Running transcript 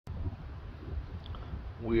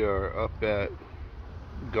We are up at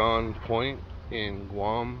Gaan Point in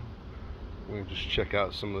Guam. We're going to just check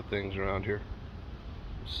out some of the things around here.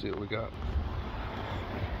 Let's see what we got.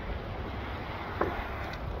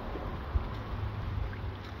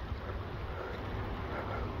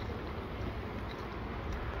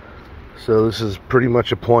 So this is pretty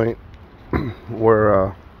much a point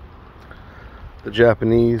where the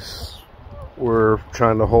Japanese were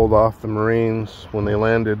trying to hold off the Marines when they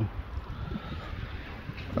landed.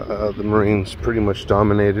 The Marines pretty much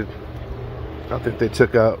dominated. I think they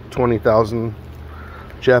took out 20,000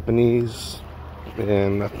 Japanese,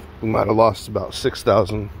 and we might have lost about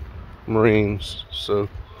 6,000 Marines. So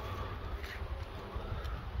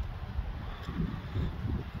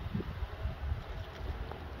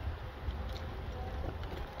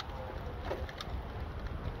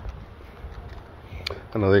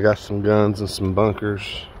I know they got some guns and some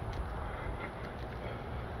bunkers.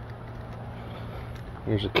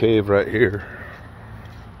 There's a cave right here.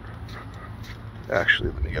 Actually,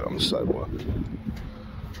 let me get on the sidewalk.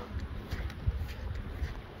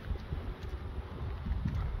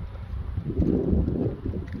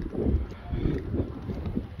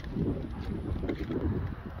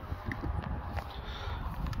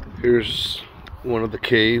 Here's one of the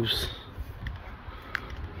caves.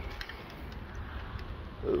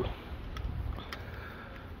 Oh.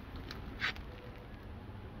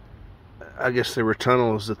 I guess they were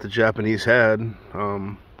tunnels that the Japanese had.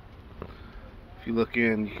 If you look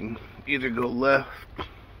in, you can either go left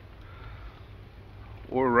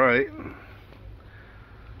or right.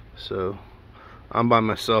 So I'm by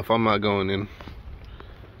myself, I'm not going in.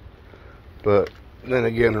 But then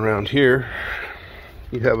again, around here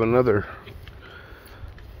you have another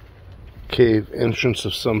cave entrance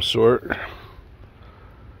of some sort.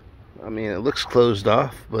 I mean, it looks closed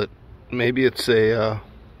off, but maybe it's a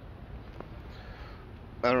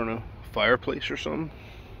I don't know, fireplace or something.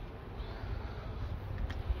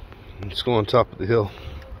 Let's go on top of the hill.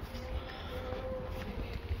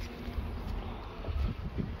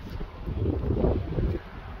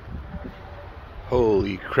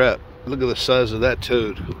 Holy crap, look at the size of that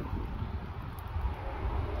toad.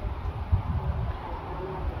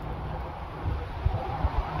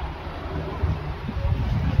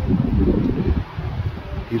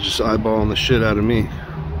 He's just eyeballing the shit out of me.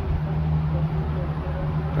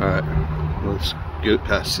 Alright, let's get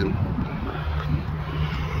past him.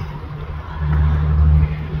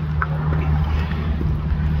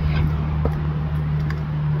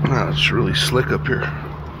 Wow, it's really slick up here.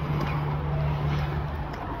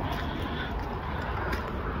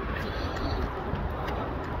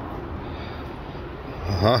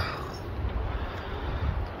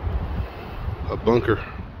 A bunker.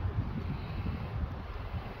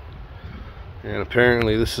 And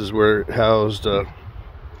apparently this is where it housed a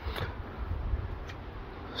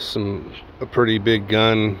pretty big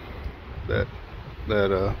gun that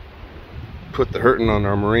put the hurting on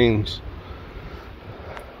our Marines.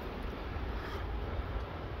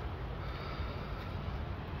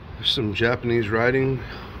 There's some Japanese writing.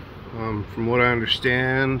 From what I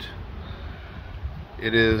understand,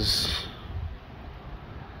 it is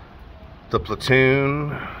the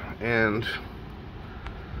platoon, and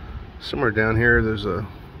somewhere down here there's a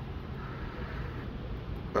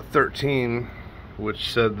 13,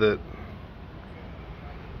 which said that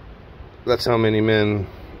that's how many men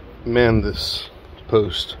manned this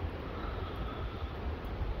post.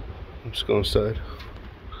 Let's go inside.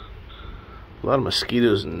 A lot of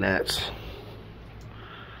mosquitoes and gnats.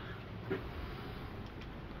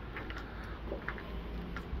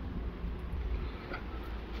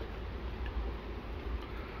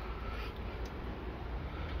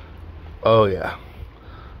 Oh yeah,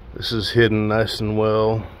 this is hidden nice and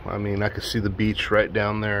well. I mean, I could see the beach right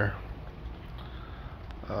down there.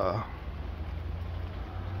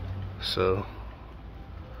 So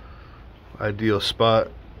ideal spot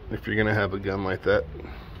if you're gonna have a gun like that.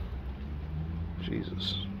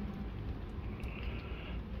 Jesus.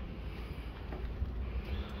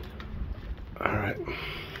 All right.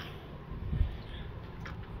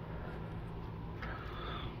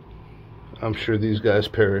 I'm sure these guys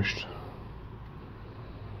perished.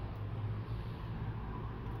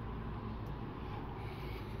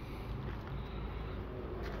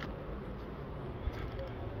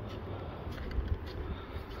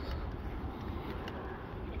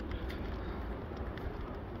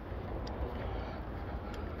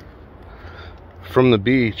 From the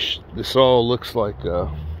beach, this all looks like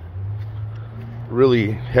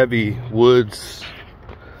really heavy woods,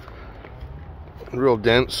 real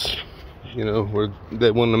dense, you know, where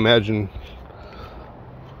they wouldn't imagine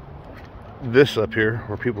this up here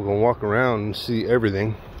where people can walk around and see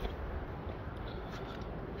everything.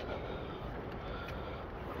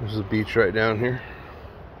 There's a beach right down here.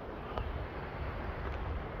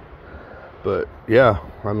 But yeah,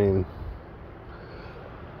 I mean,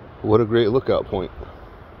 what a great lookout point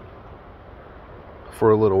for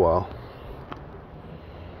a little while.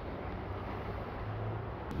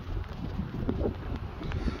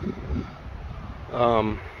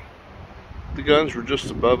 The guns were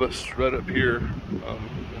just above us, right up here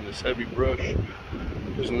in this heavy brush.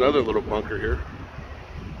 There's another little bunker here.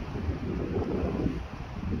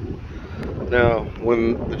 Now,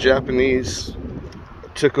 when the Japanese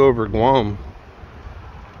took over Guam,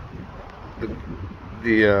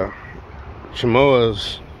 the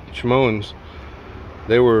Samoans,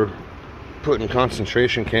 they were put in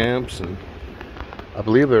concentration camps, and I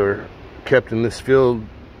believe they were kept in this field.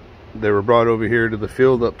 They were brought over here to the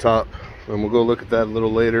field up top, and we'll go look at that a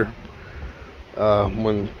little later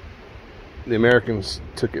when the Americans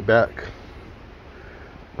took it back.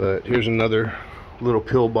 But here's another little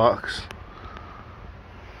pillbox.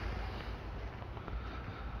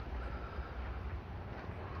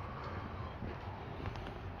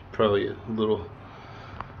 Probably a little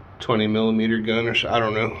 20mm gun, or I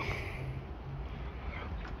don't know,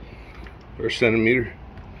 or a centimeter.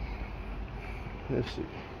 Let's see.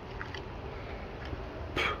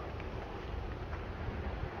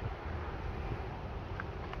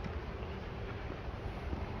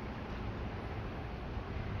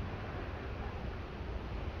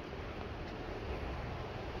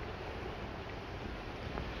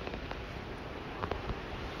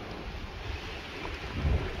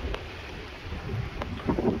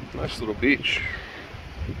 Nice little beach.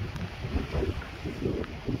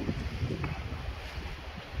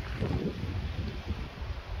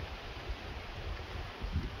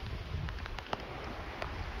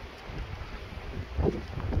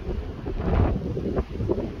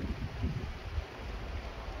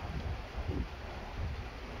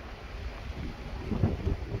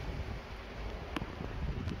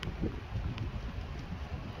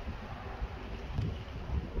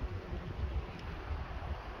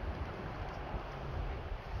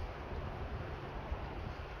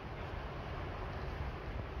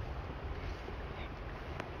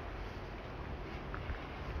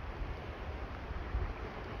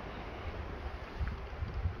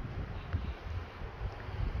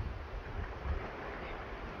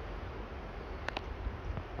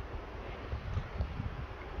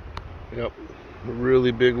 Yep, a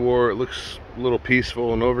really big war. It looks a little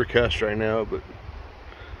peaceful and overcast right now, but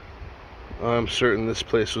I'm certain this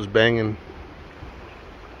place was banging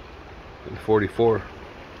in '44.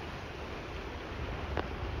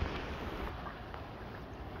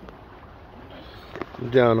 I'm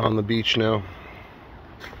down on the beach now.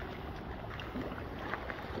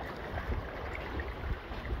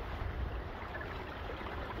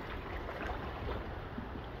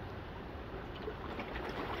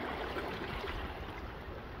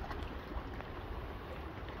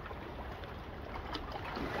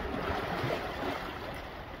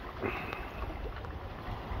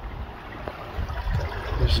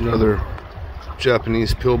 There's another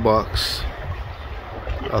Japanese pillbox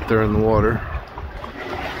out there in the water.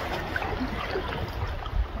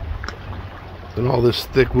 And all this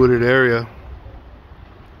thick wooded area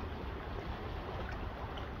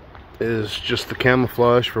is just the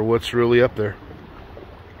camouflage for what's really up there.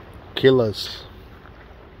 Killers.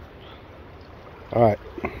 Alright,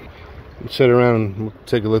 let's sit around and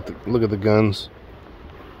take a look at the guns.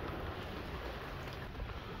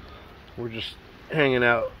 We're just hanging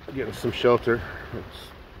out, getting some shelter.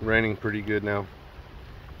 It's raining pretty good now,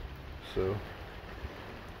 so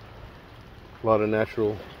a lot of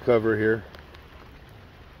natural cover here.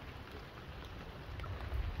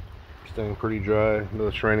 Staying pretty dry, though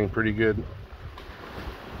it's raining pretty good.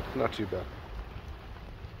 Not too bad.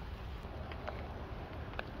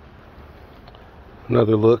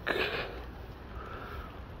 Another look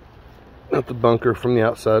at the bunker from the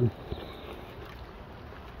outside.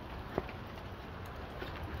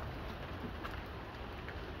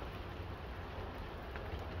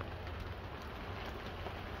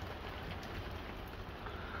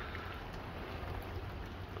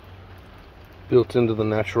 Built into the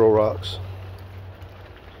natural rocks.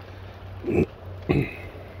 A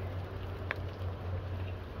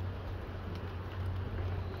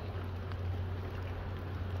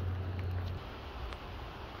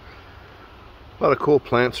lot of cool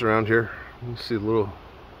plants around here. You can see little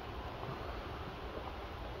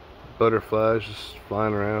butterflies just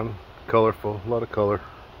flying around. Colorful, a lot of color.